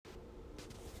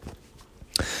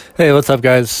Hey, what's up,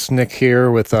 guys? Nick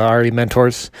here with RE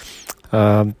Mentors.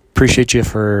 Appreciate you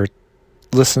for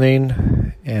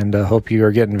listening and hope you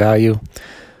are getting value.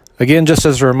 Again, just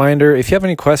as a reminder, if you have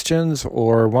any questions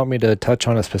or want me to touch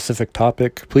on a specific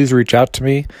topic, please reach out to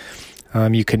me.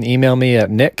 You can email me at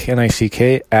nick,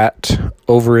 N-I-C-K, at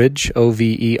overage,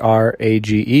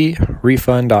 O-V-E-R-A-G-E,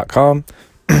 refund.com.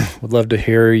 Would love to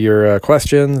hear your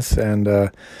questions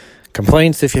and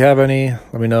complaints if you have any.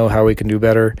 Let me know how we can do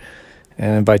better.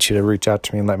 And invite you to reach out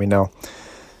to me and let me know.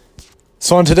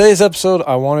 So on today's episode,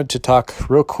 I wanted to talk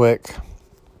real quick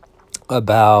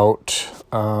about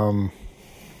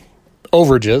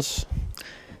overages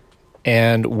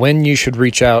and when you should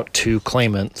reach out to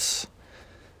claimants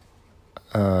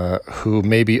who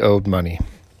may be owed money.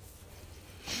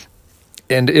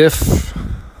 And if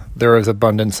there is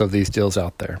abundance of these deals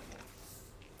out there.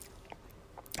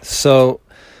 So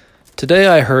today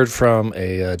I heard from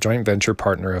a joint venture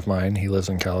partner of mine. He lives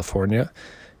in California.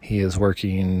 He is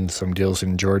working some deals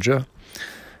in Georgia.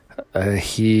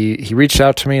 He reached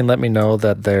out to me and let me know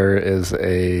that there is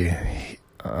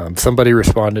somebody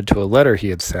responded to a letter he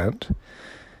had sent,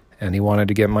 and he wanted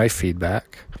to get my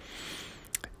feedback.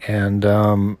 And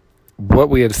what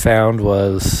we had found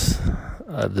was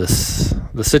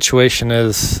the situation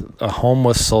is a home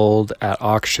was sold at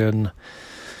auction,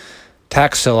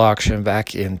 tax sale auction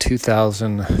back in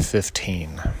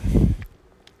 2015.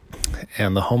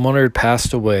 And the homeowner had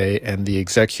passed away, and the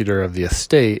executor of the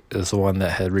estate is the one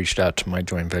that had reached out to my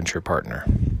joint venture partner.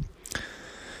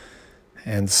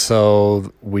 And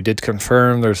so we did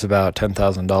confirm there's about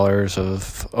 $10,000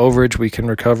 of overage we can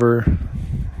recover.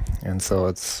 And so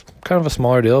it's kind of a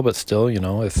smaller deal, but still,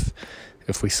 if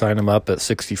we sign them up at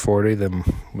 60-40, then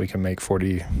we can make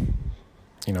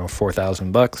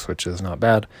 $4,000, which is not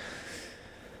bad.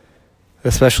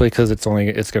 Especially because it's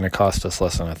going to cost us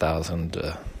less than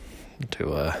 $1,000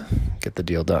 to get the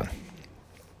deal done.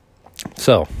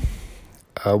 So,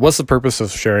 what's the purpose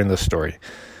of sharing this story?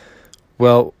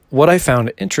 Well, what I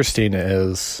found interesting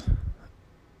is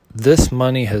this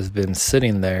money has been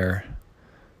sitting there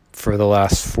for the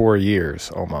last 4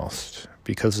 years almost,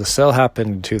 because the sale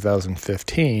happened in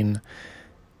 2015,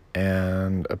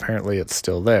 and apparently it's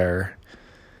still there,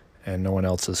 and no one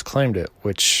else has claimed it,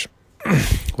 which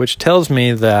tells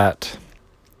me that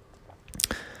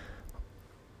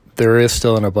there is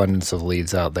still an abundance of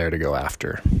leads out there to go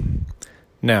after.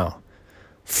 Now,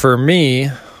 for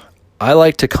me, I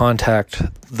like to contact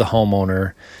the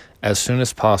homeowner as soon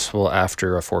as possible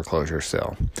after a foreclosure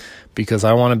sale, because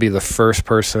I want to be the first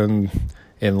person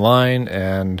in line,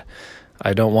 and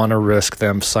I don't want to risk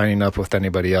them signing up with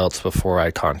anybody else before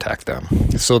I contact them.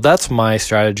 So that's my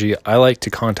strategy. I like to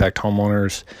contact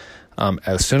homeowners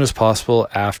as soon as possible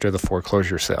after the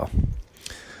foreclosure sale.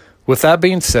 With that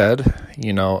being said,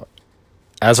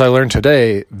 as I learned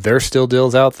today, there's still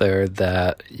deals out there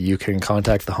that you can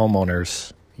contact the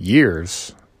homeowners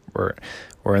years, or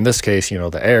in this case,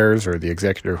 the heirs or the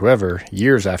executor, whoever,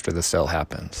 years after the sale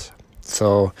happens.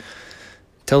 So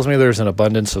it tells me there's an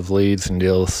abundance of leads and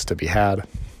deals to be had.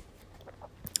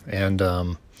 And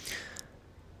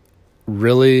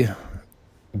really,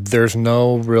 there's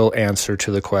no real answer to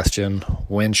the question,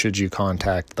 when should you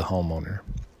contact the homeowner?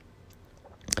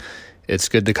 It's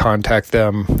good to contact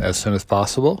them as soon as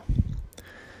possible.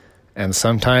 And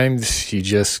sometimes you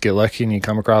just get lucky and you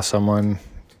come across someone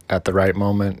at the right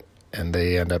moment and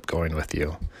they end up going with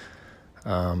you.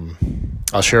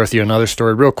 I'll share with you another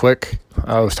story real quick.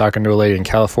 I was talking to a lady in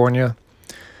California.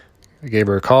 I gave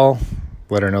her a call,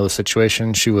 let her know the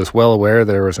situation. She was well aware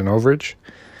there was an overage.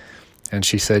 And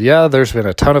she said, yeah, there's been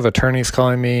a ton of attorneys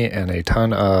calling me and a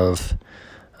ton of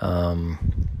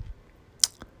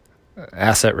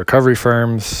asset recovery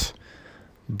firms,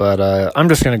 but I'm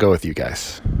just going to go with you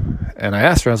guys. And I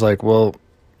asked her, I was like, well,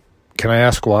 can I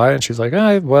ask why? And she's like,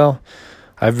 I've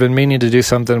been meaning to do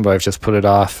something, but I've just put it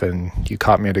off, and you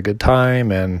caught me at a good time,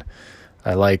 and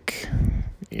I like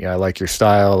your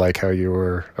style, I like how you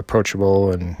were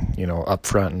approachable and,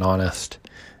 upfront and honest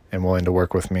and willing to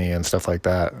work with me and stuff like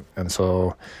that. And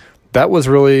so that was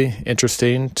really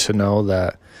interesting to know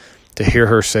that, to hear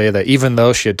her say that even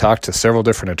though she had talked to several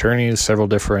different attorneys, several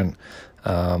different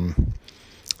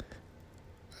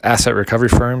asset recovery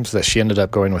firms, that she ended up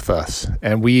going with us.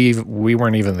 And we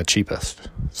weren't even the cheapest.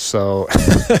 So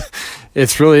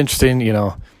it's really interesting,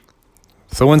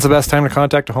 So when's the best time to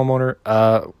contact a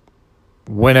homeowner?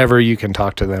 Whenever you can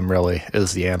talk to them, really,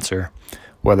 is the answer.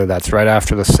 Whether that's right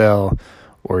after the sale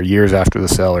or years after the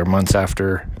sale or months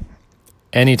after.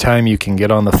 Anytime you can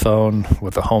get on the phone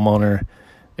with a homeowner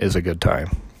is a good time.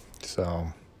 So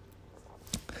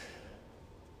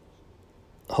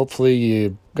hopefully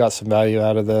you got some value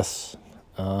out of this.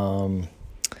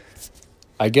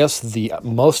 I guess the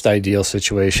most ideal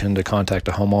situation to contact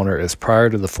a homeowner is prior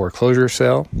to the foreclosure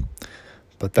sale,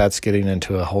 but that's getting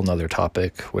into a whole nother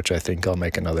topic, which I think I'll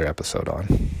make another episode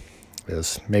on,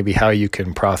 is maybe how you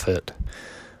can profit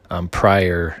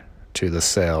prior to the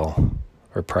sale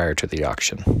or prior to the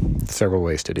auction. Several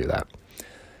ways to do that.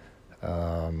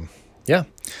 Yeah.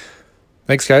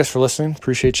 Thanks, guys, for listening.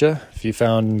 Appreciate you. If you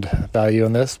found value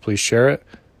in this, please share it,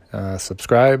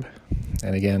 subscribe,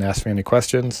 and again, ask me any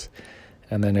questions.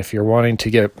 And then if you're wanting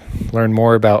to learn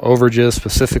more about overages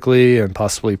specifically and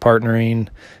possibly partnering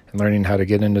and learning how to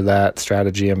get into that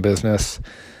strategy and business,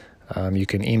 you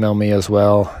can email me as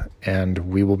well. And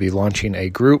we will be launching a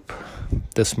group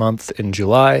this month in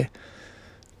July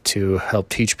to help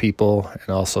teach people and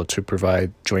also to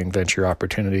provide joint venture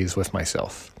opportunities with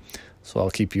myself. So I'll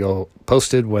keep you all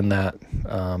posted when that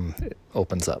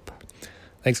opens up.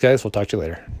 Thanks, guys. We'll talk to you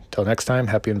later. Till next time,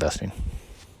 happy investing.